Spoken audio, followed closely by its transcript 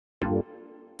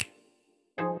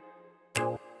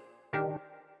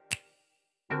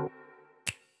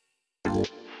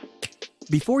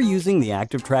Before using the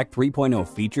Activetrack 3.0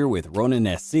 feature with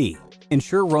Ronin-SC,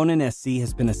 ensure Ronin-SC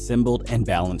has been assembled and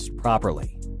balanced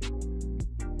properly.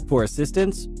 For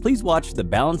assistance, please watch the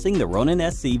Balancing the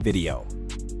Ronin-SC video.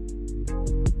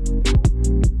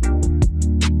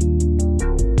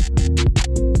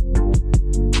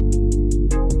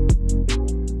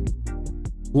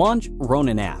 Launch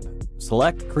Ronin app,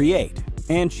 select Create,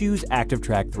 and choose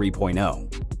Activetrack 3.0.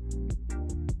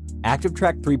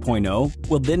 Activetrack 3.0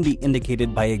 will then be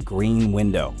indicated by a green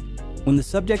window. When the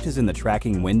subject is in the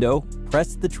tracking window,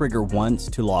 press the trigger once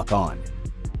to lock on.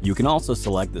 You can also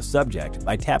select the subject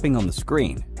by tapping on the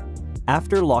screen.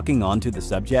 After locking onto the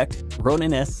subject,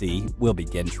 Ronin-SC will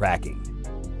begin tracking.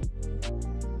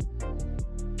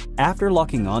 After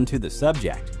locking onto the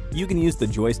subject, you can use the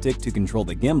joystick to control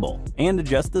the gimbal and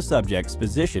adjust the subject's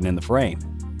position in the frame.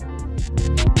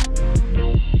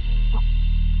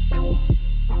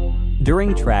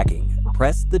 During tracking,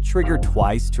 press the trigger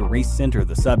twice to recenter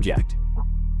the subject.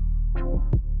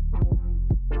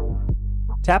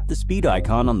 Tap the speed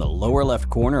icon on the lower left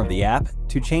corner of the app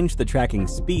to change the tracking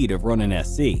speed of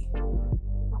Ronin-SC.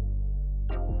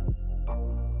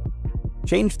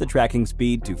 Change the tracking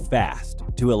speed to fast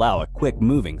to allow a quick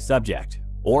moving subject,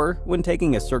 or when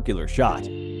taking a circular shot.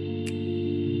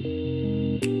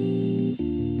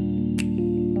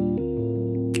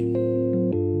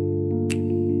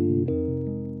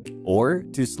 Or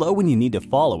to slow when you need to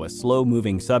follow a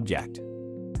slow-moving subject.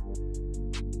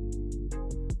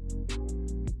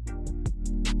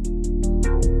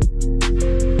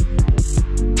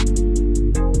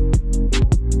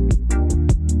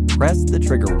 Press the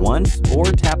trigger once or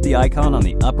tap the icon on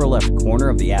the upper left corner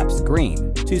of the app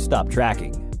screen to stop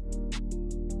tracking.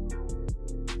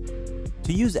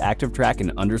 To use Activetrack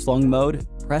in underslung mode,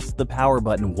 press the power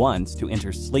button once to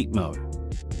enter sleep mode.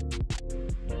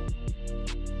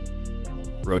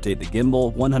 Rotate the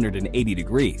gimbal 180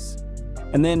 degrees,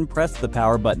 and then press the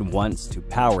power button once to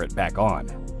power it back on.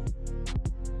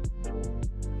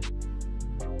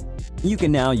 You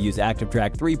can now use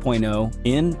Activetrack 3.0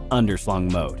 in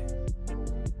underslung mode.